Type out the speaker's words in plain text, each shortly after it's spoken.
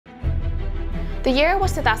The year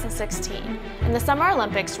was 2016, and the Summer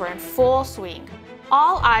Olympics were in full swing.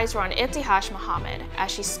 All eyes were on Ibtihaj Muhammad as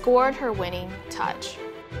she scored her winning touch.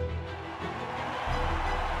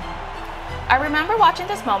 I remember watching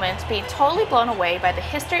this moment, being totally blown away by the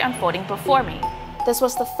history unfolding before me. This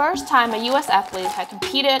was the first time a US athlete had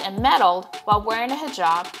competed and medaled while wearing a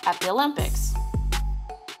hijab at the Olympics.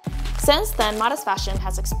 Since then, modest fashion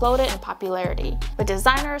has exploded in popularity, with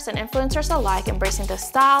designers and influencers alike embracing the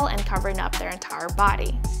style and covering up their entire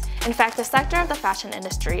body. In fact, the sector of the fashion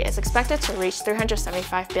industry is expected to reach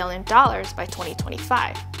 $375 billion by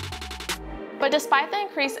 2025. But despite the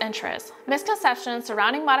increased interest, misconceptions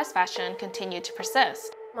surrounding modest fashion continue to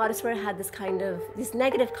persist. Modest wear had these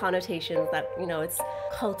negative connotations that, it's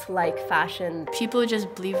cult-like fashion. People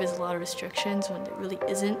just believe there's a lot of restrictions when it really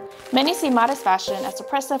isn't. Many see modest fashion as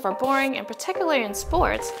oppressive or boring, and particularly in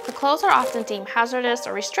sports, the clothes are often deemed hazardous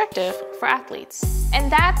or restrictive for athletes. And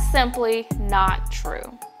that's simply not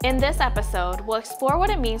true. In this episode, we'll explore what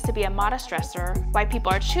it means to be a modest dresser, why people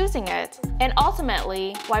are choosing it, and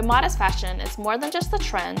ultimately, why modest fashion is more than just the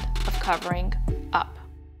trend of covering up.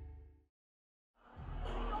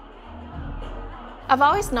 I've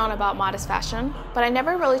always known about modest fashion, but I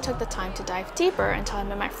never really took the time to dive deeper until I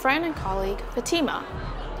met my friend and colleague, Fatima.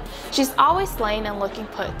 She's always slaying and looking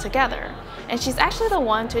put together, and she's actually the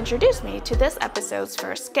one to introduce me to this episode's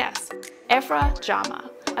first guest, Ifrah Jama,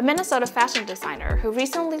 a Minnesota fashion designer who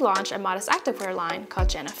recently launched a modest activewear line called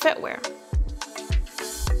Jannah Fitwear.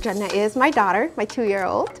 Jannah is my daughter, my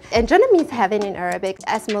 2-year-old. And Jannah means heaven in Arabic.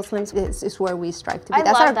 As Muslims, this is where we strive to be.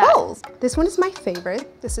 That's our goals. This one is my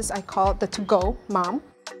favorite. This is, I call it the to-go mom.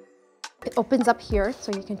 It opens up here,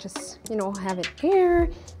 so you can just, have it here.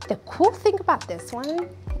 The cool thing about this one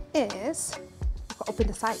is you can open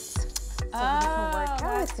the sides. So you can work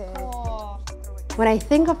out with it. Cool. When I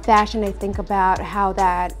think of fashion, I think about how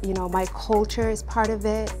that, my culture is part of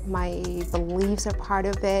it, my beliefs are part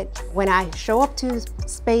of it. When I show up to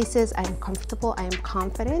spaces, I'm comfortable, I am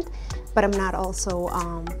confident, but I'm not also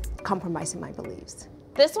compromising my beliefs.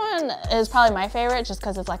 This one is probably my favorite just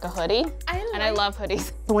because it's like a hoodie, and I love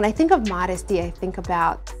hoodies. So when I think of modesty, I think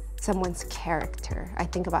about someone's character. I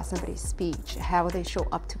think about somebody's speech, how they show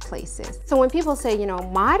up to places. So when people say,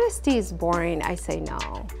 modesty is boring, I say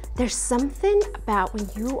no. There's something about when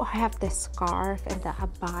you have the scarf and the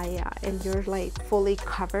abaya and you're like fully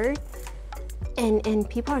covered and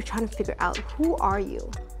people are trying to figure out who are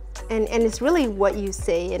you? And it's really what you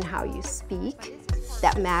say and how you speak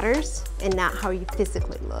that matters and not how you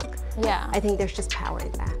physically look. Yeah. I think there's just power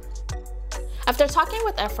in that. After talking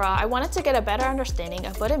with Ifrah, I wanted to get a better understanding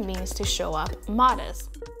of what it means to show up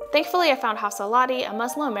modest. Thankfully, I found Hafsa Lodi, a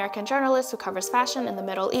Muslim-American journalist who covers fashion in the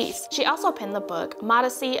Middle East. She also penned the book,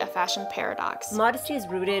 Modesty, A Fashion Paradox. Modesty is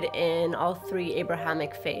rooted in all three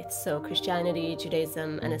Abrahamic faiths, so Christianity,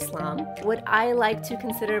 Judaism, and Islam. What I like to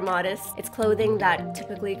consider modest, it's clothing that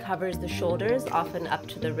typically covers the shoulders, often up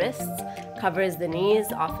to the wrists, covers the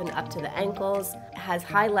knees, often up to the ankles, has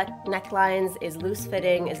high necklines, is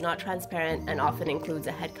loose-fitting, is not transparent, and often includes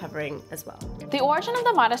a head covering as well. The origin of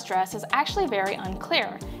the modest dress is actually very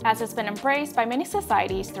unclear, as it's been embraced by many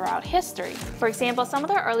societies throughout history. For example, some of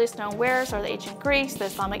the earliest known wearers are the ancient Greeks, the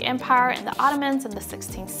Islamic Empire, and the Ottomans in the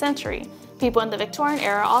 16th century. People in the Victorian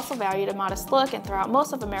era also valued a modest look, and throughout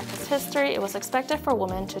most of America's history, it was expected for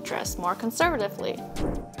women to dress more conservatively.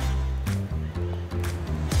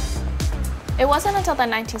 It wasn't until the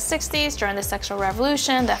 1960s, during the sexual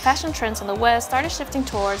revolution, that fashion trends in the West started shifting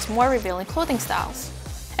towards more revealing clothing styles.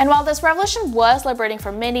 And while this revolution was liberating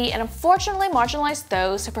for many, it unfortunately marginalized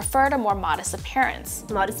those who preferred a more modest appearance.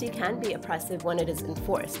 Modesty can be oppressive when it is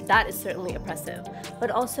enforced. That is certainly oppressive. But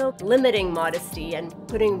also limiting modesty and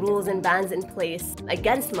putting rules and bans in place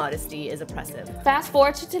against modesty is oppressive. Fast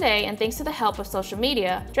forward to today, and thanks to the help of social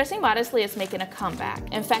media, dressing modestly is making a comeback.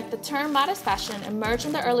 In fact, the term modest fashion emerged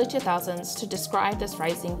in the early 2000s to describe this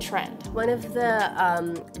rising trend. One of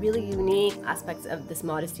the really unique aspects of this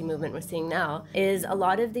modesty movement we're seeing now is a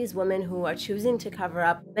lot of these women who are choosing to cover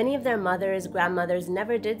up, many of their mothers, grandmothers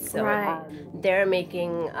never did so. Right. They're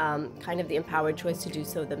making kind of the empowered choice to do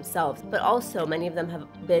so themselves. But also, many of them have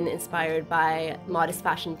been inspired by modest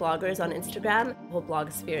fashion bloggers on Instagram. The whole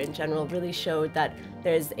blogosphere in general really showed that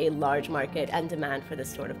there's a large market and demand for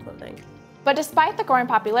this sort of clothing. But despite the growing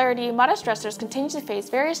popularity, modest dressers continue to face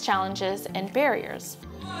various challenges and barriers.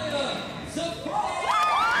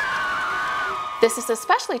 This is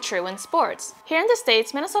especially true in sports. Here in the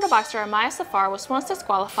States, Minnesota boxer Amaya Safar was once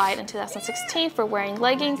disqualified in 2016 for wearing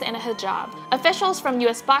leggings and a hijab. Officials from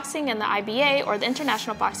US Boxing and the IBA, or the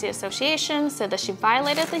International Boxing Association, said that she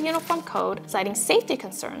violated the uniform code, citing safety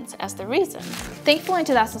concerns as the reason. Thankfully, in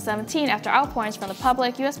 2017, after outpourings from the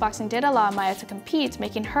public, US Boxing did allow Amaya to compete,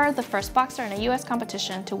 making her the first boxer in a US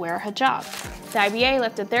competition to wear a hijab. The IBA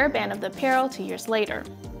lifted their ban of the apparel 2 years later.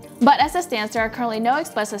 But as it stands, there are currently no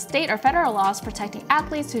explicit state or federal laws protecting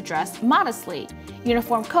athletes who dress modestly.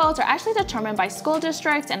 Uniform codes are actually determined by school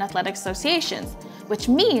districts and athletic associations, which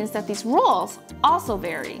means that these rules also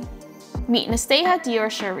vary. Meet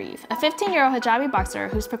Nasteha Sharif, a 15-year-old hijabi boxer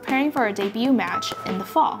who's preparing for her debut match in the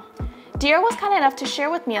fall. Dear was kind enough to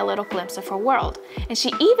share with me a little glimpse of her world, and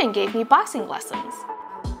she even gave me boxing lessons.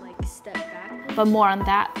 But more on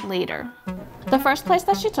that later. The first place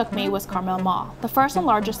that she took me was Carmel Mall, the first and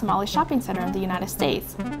largest Somali shopping center in the United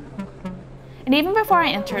States. And even before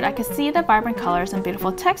I entered, I could see the vibrant colors and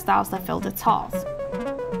beautiful textiles that filled its halls.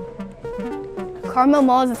 Carmel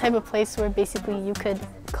Mall is the type of place where basically you could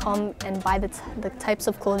come and buy the types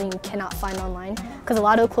of clothing you cannot find online, because a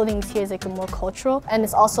lot of the clothing here is like more cultural, and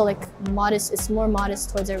it's also like modest. It's more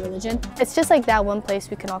modest towards our religion. It's just like that one place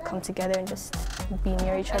we can all come together and just be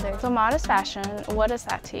near each other. So modest fashion, what is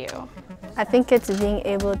that to you? I think it's being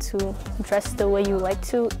able to dress the way you like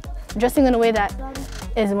to, dressing in a way that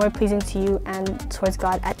is more pleasing to you and towards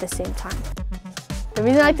God at the same time. The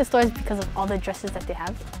reason I like the store is because of all the dresses that they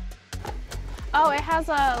have. Oh, it has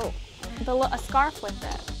a scarf with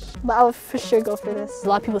it. But I would for sure go for this. A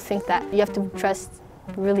lot of people think that you have to dress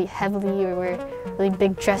really heavily or wear really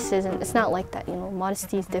big dresses, and it's not like that, you know.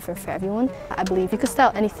 Modesty is different for everyone. I believe you could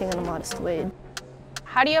style anything in a modest way.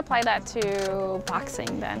 How do you apply that to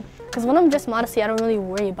boxing then? Because when I'm dressed modestly, I don't really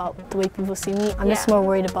worry about the way people see me. I'm just more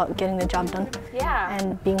worried about getting the job done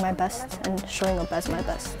and being my best and showing up as my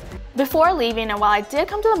best. Before leaving, and while I did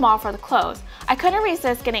come to the mall for the clothes, I couldn't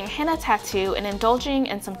resist getting a henna tattoo and indulging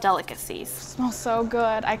in some delicacies. It smells so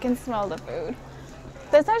good. I can smell the food.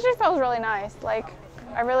 This actually feels really nice. Like,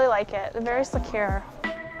 I really like it. It's very secure.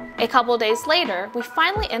 A couple days later, we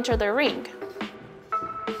finally entered the ring.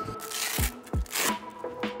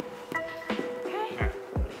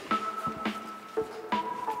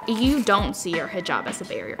 You don't see your hijab as a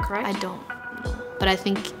barrier, correct? I don't. But I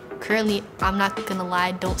think currently, I'm not gonna lie,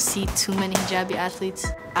 I don't see too many hijabi athletes.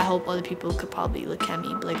 I hope other people could probably look at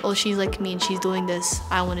me and be like, oh, she's like me and she's doing this.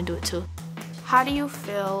 I want to do it too. How do you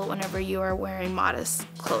feel whenever you are wearing modest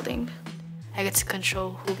clothing? I get to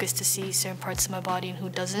control who gets to see certain parts of my body and who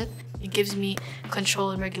doesn't. It gives me control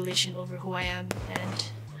and regulation over who I am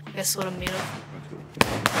and I guess what I'm made of.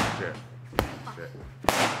 Sure. Sure.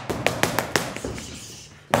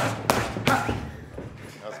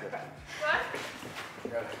 That was good. What?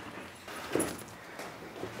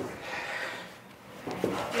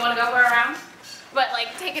 You want to go around? But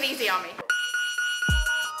like, take it easy on me.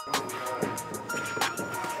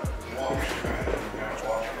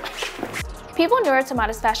 People newer to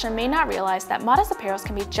modest fashion may not realize that modest apparel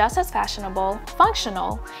can be just as fashionable,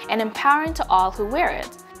 functional, and empowering to all who wear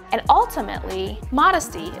it. And ultimately,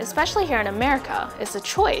 modesty, especially here in America, is a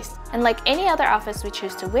choice. And like any other outfits we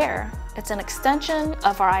choose to wear, it's an extension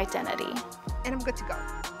of our identity. And I'm good to go.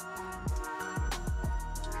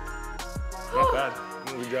 Not bad.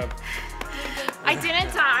 Good job. I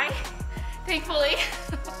didn't die, thankfully.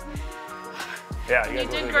 Yeah, you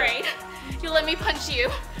did great. You let me punch you,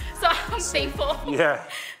 so I'm thankful. Yeah.